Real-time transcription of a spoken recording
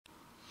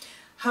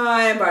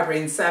Hi, I'm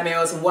Bybreen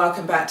Samuels and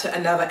welcome back to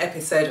another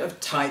episode of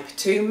Type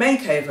 2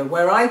 Makeover,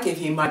 where I give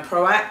you my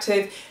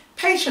proactive,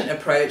 patient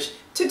approach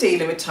to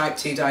dealing with type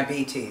 2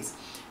 diabetes.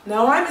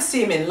 Now, I'm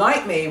assuming,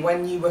 like me,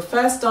 when you were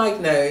first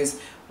diagnosed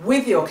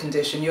with your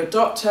condition, your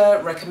doctor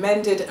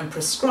recommended and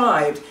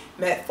prescribed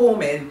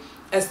Metformin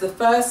as the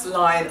first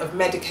line of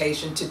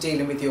medication to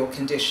dealing with your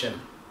condition.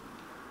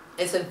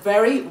 It's a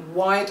very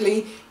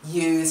widely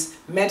used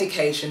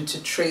medication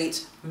to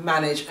treat,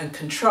 manage and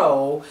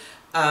control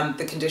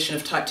the condition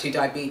of type 2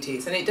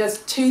 diabetes, and it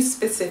does two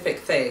specific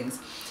things.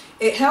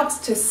 It helps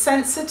to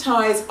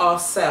sensitize our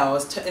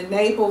cells to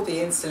enable the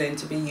insulin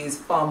to be used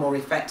far more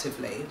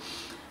effectively,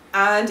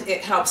 and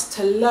it helps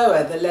to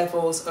lower the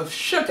levels of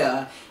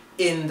sugar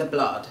in the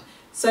blood.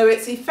 So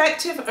it's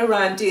effective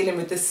around dealing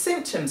with the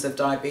symptoms of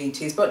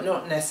diabetes, but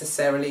not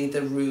necessarily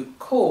the root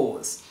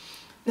cause.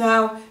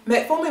 Now,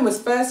 Metformin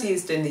was first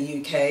used in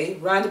the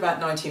UK around about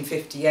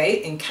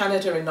 1958, in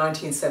Canada in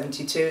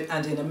 1972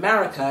 and in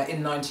America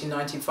in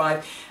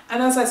 1995,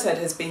 and as I said,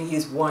 has been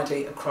used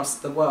widely across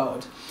the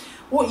world.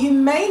 What you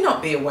may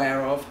not be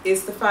aware of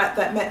is the fact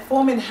that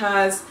Metformin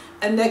has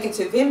a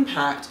negative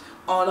impact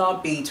on our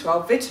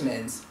B12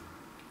 vitamins.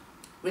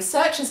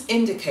 Research has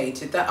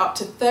indicated that up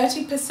to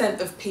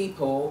 30% of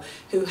people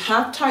who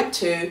have type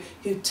 2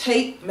 who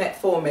take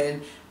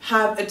Metformin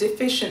have a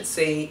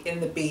deficiency in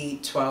the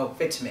B12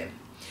 vitamin.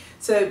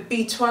 So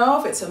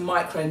B12, it's a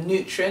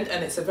micronutrient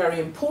and it's a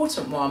very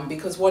important one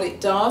because what it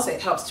does,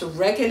 it helps to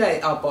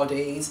regulate our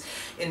bodies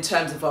in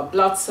terms of our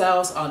blood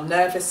cells, our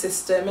nervous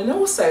system, and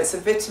also it's a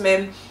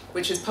vitamin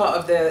which is part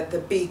of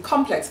the B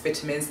complex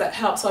vitamins that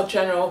helps our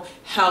general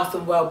health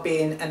and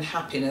well-being and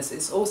happiness.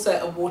 It's also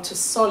a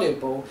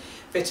water-soluble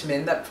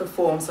vitamin that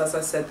performs, as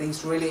I said,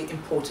 these really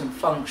important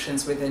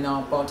functions within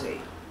our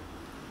body.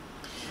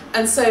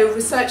 And so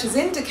research is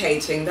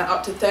indicating that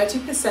up to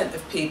 30%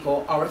 of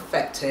people are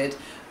affected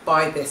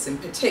by this in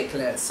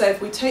particular. So if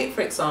we take,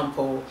 for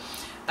example,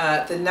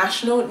 the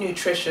National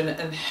Nutrition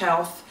and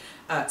Health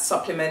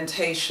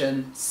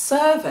Supplementation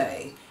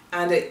Survey,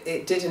 and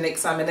it did an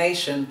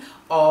examination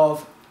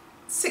of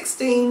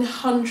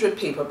 1,600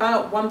 people,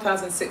 about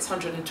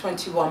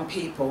 1,621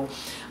 people.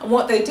 And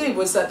what they did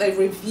was that they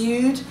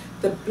reviewed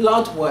the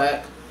blood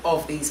work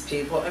of these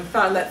people and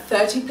found that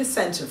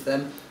 30% of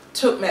them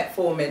took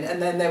Metformin,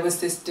 and then there was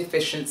this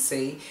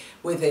deficiency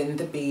within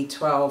the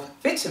B12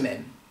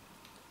 vitamin.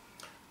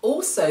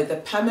 Also, the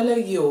Pamela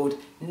Youde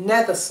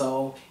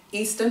Nethersole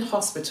Eastern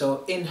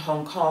Hospital in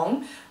Hong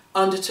Kong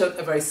undertook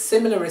a very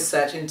similar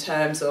research in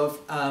terms of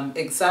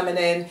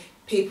examining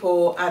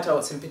people,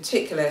 adults in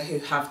particular, who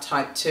have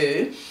type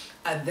 2.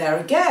 And there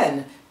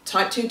again,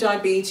 type 2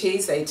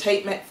 diabetes, they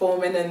take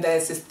Metformin and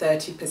there's this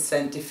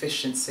 30%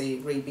 deficiency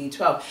re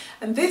B12.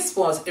 And this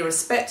was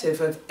irrespective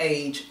of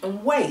age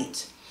and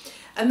weight.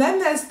 And then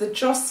there's the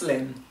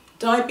Joslin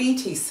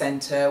Diabetes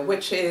Center,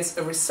 which is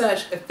a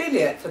research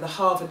affiliate for the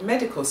Harvard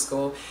Medical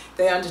School.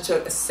 They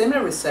undertook a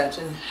similar research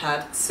and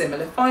had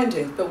similar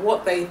findings. But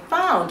what they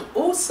found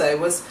also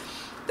was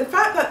the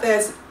fact that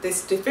there's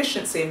this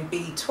deficiency in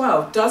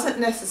B12 doesn't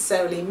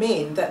necessarily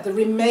mean that the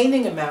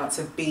remaining amounts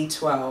of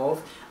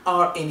B12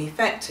 are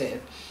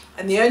ineffective.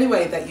 And the only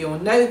way that you'll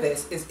know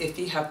this is if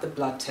you have the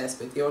blood test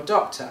with your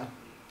doctor.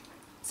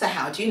 So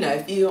how do you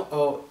know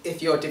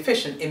if you're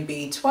deficient in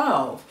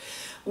B12?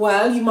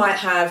 Well, you might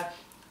have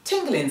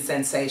tingling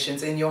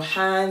sensations in your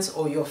hands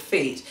or your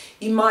feet.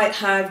 You might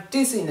have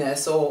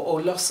dizziness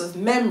or loss of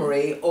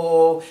memory,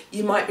 or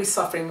you might be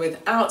suffering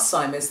with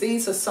Alzheimer's.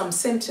 These are some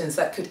symptoms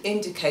that could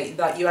indicate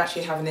that you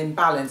actually have an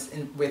imbalance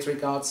with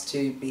regards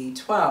to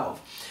B12.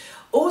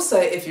 Also,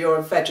 if you're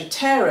a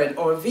vegetarian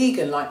or a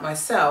vegan like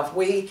myself,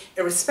 we,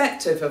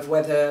 irrespective of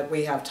whether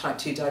we have type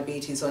 2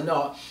 diabetes or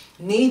not,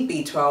 need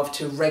B12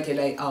 to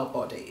regulate our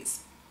bodies.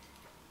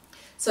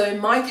 So in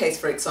my case,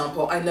 for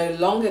example, I no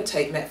longer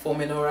take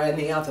Metformin or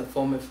any other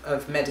form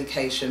of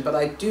medication, but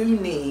I do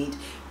need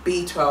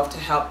B12 to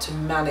help to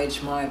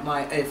manage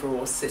my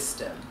overall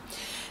system.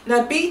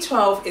 Now,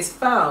 B12 is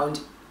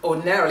found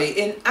ordinarily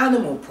in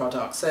animal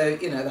products, so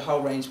you know, the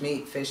whole range: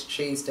 meat, fish,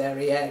 cheese,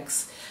 dairy,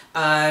 eggs.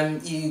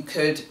 You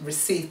could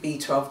receive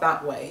B12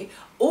 that way.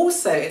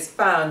 Also, it's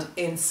found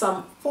in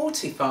some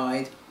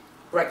fortified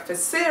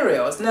breakfast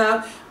cereals.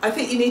 Now, I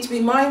think you need to be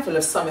mindful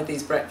of some of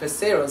these breakfast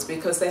cereals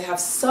because they have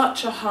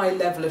such a high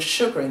level of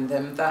sugar in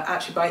them that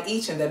actually by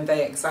eating them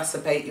they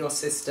exacerbate your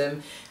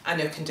system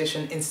and your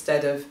condition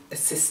instead of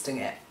assisting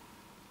it.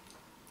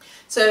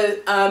 So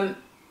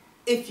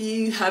if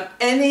you have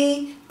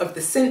any of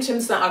the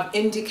symptoms that I've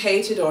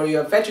indicated, or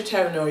you're a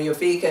vegetarian or you're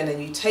vegan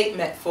and you take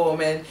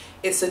Metformin,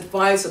 it's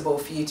advisable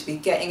for you to be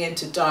getting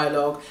into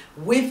dialogue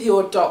with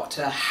your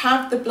doctor.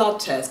 Have the blood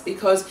test,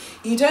 because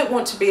you don't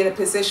want to be in a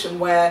position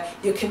where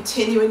you're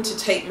continuing to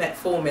take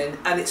Metformin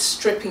and it's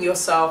stripping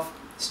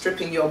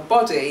your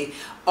body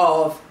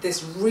of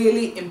this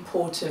really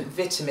important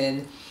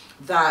vitamin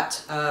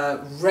that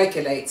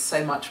regulates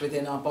so much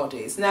within our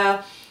bodies.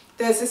 Now,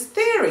 there's this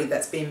theory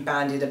that's been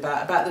bandied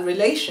about the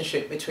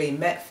relationship between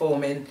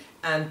Metformin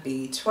and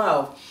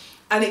B12.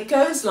 And it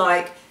goes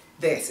like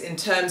this in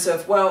terms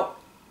of, well,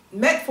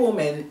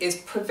 Metformin is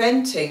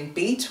preventing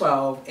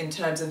B12 in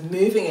terms of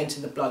moving into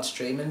the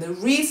bloodstream, and the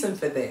reason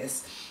for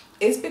this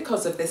is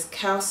because of this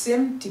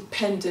calcium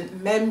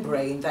dependent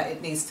membrane that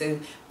it needs to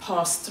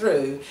pass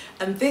through,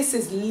 and this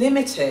is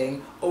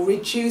limiting or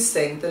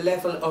reducing the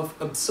level of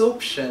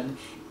absorption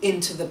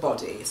into the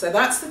body. So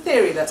that's the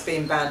theory that's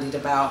being bandied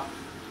about.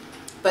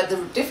 But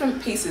the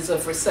different pieces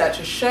of research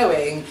are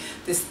showing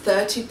this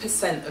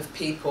 30% of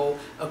people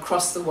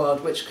across the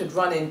world, which could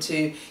run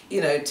into,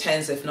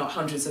 tens if not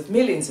hundreds of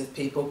millions of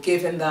people,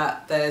 given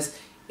that there's,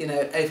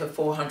 over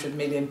 400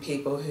 million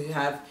people who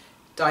have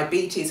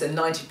diabetes, and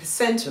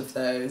 90% of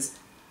those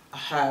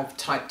have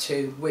type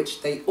 2,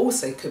 which they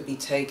also could be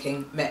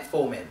taking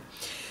metformin.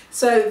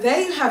 So there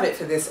you have it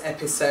for this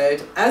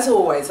episode. As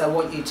always, I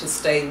want you to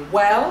stay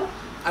well.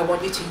 I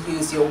want you to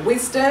use your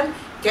wisdom,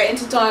 get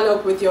into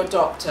dialogue with your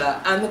doctor.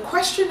 And the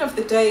question of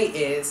the day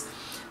is,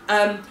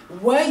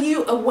 were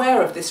you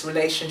aware of this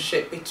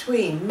relationship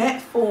between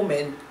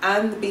metformin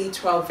and the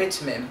B12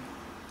 vitamin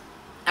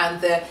and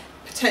the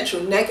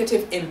potential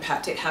negative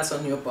impact it has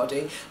on your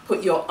body?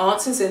 Put your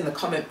answers in the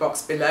comment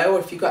box below, or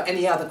if you've got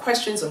any other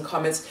questions and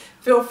comments,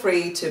 feel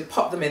free to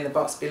pop them in the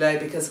box below,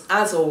 because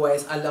as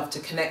always, I love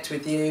to connect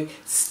with you.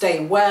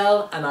 Stay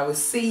well, and I will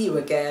see you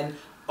again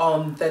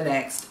on the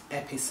next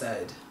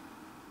episode.